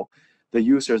possible the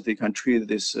users, they can treat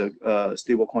this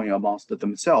stablecoin amongst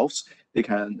themselves. They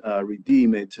can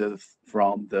redeem it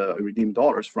redeem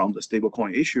dollars from the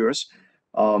stablecoin issuers.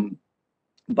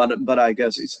 But I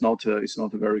guess it's not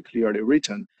very clearly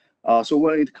written. So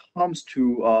when it comes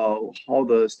to how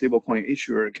the stablecoin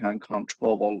issuer can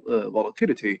control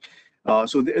volatility,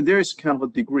 so there is kind of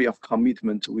a degree of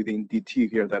commitment within DT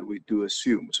here that we do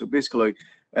assume. So basically,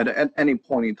 at any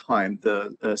point in time,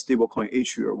 the stablecoin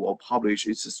issuer will publish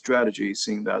its strategy,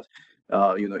 saying that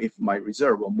if my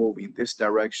reserve will move in this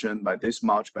direction by this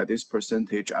much, by this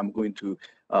percentage, I'm going to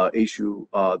issue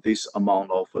this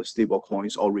amount of stable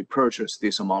coins or repurchase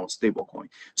this amount of stablecoin.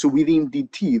 So within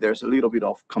DT, there's a little bit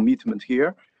of commitment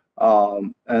here.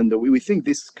 And we think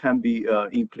this can be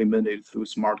implemented through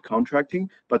smart contracting,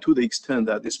 but to the extent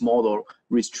that this model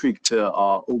restricts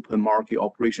open market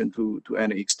operation to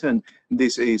any extent,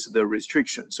 this is the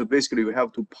restriction. So basically, we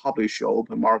have to publish your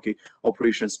open market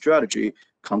operation strategy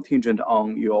contingent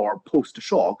on your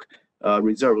post-shock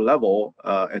reserve level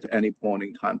at any point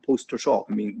in time. Post-shock,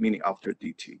 meaning after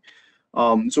DT.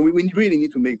 So we really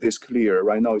need to make this clear.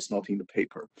 Right now, it's not in the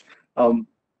paper.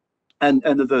 And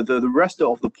the rest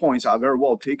of the points are very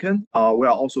well taken. We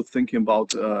are also thinking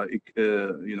about a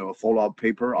follow-up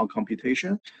paper on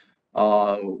computation,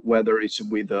 whether it's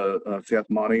with fiat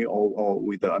money or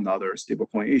with another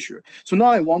stablecoin issuer. So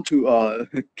now I want to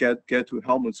get to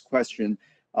Helmut's question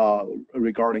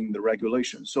regarding the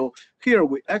regulation. So here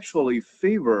we actually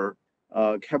favor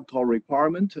capital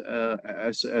requirement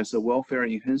as a welfare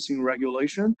enhancing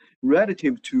regulation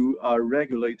relative to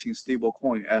regulating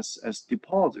stablecoin as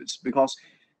deposits, because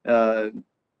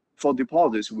for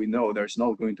deposits we know there's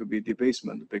not going to be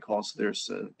debasement because there's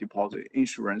deposit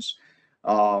insurance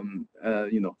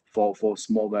for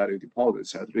small value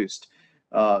deposits at least.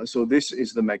 So this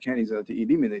is the mechanism that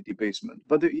eliminate debasement.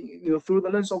 But through the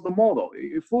lens of the model,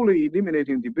 fully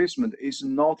eliminating debasement is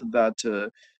not that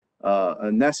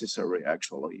necessary.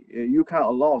 Actually, you can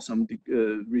allow some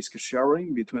risk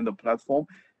sharing between the platform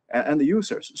and the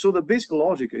users. So the basic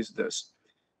logic is this: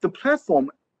 the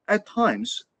platform at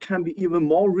times can be even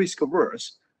more risk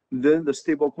averse than the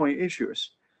stablecoin issuers,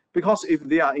 because if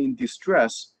they are in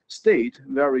distress state,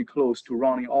 very close to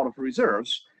running out of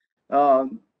reserves,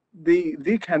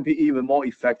 they can be even more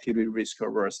effectively risk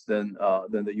averse than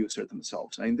the user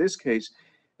themselves. And in this case,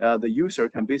 the user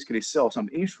can basically sell some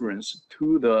insurance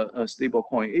to the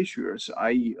stablecoin issuers,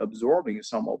 i.e. absorbing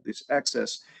some of this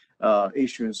excess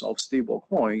issuance of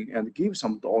stablecoin and give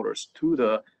some dollars to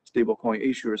the stablecoin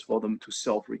issuers for them to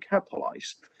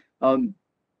self-recapitalize.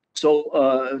 So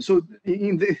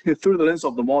through the lens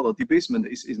of the model, debasement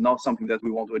is not something that we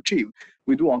want to achieve.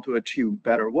 We do want to achieve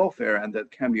better welfare, and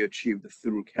that can be achieved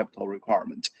through capital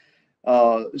requirement.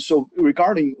 So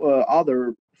regarding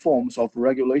other forms of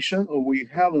regulation. We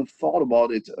haven't thought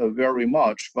about it very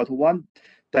much, but one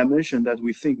dimension that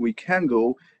we think we can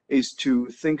go is to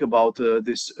think about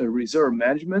this reserve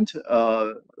management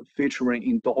featuring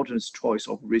indulgence choice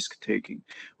of risk taking.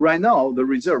 Right now, the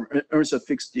reserve earns a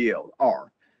fixed yield,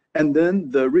 R, and then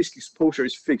the risk exposure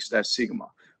is fixed at sigma.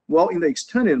 Well, in the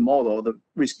extended model, the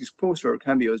risk exposure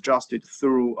can be adjusted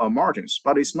through margins,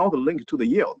 but it's not linked to the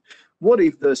yield. What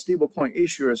if the stablecoin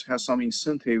issuers have some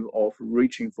incentive of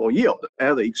reaching for yield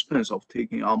at the expense of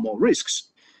taking on more risks?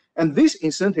 And this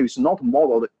incentive is not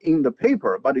modeled in the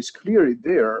paper, but it's clearly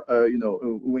there,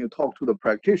 when you talk to the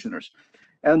practitioners.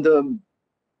 And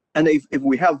if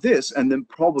we have this, and then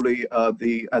probably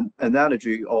the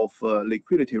analogy of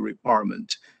liquidity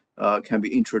requirement can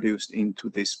be introduced into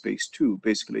this space too.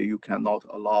 Basically, you cannot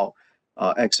allow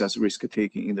excess risk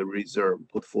taking in the reserve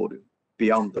portfolio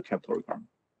beyond the capital requirement.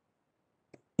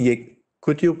 Yeah.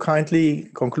 Could you kindly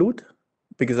conclude?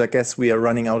 Because I guess we are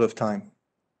running out of time.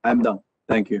 I'm done.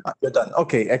 Thank you. You're done.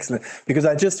 Okay, excellent. Because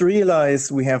I just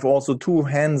realized we have also 2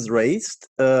 hands raised.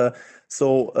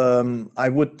 So I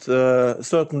would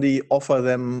certainly offer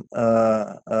them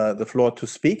the floor to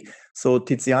speak. So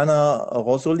Tiziana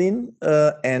Rosolin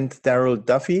and Daryl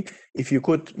Duffy, if you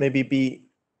could maybe be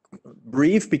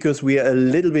brief, because we are a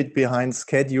little bit behind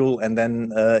schedule, and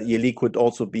then Yeli could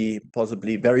also be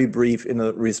possibly very brief in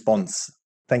a response.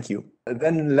 Thank you.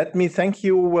 Then let me thank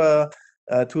you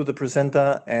to the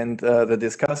presenter and the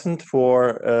discussant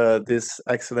for this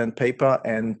excellent paper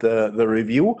and the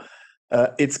review.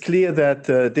 It's clear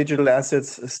that digital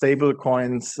assets, stable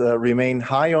coins remain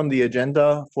high on the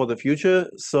agenda for the future.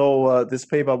 So this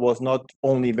paper was not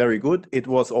only very good, it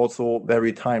was also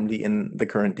very timely in the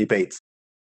current debates.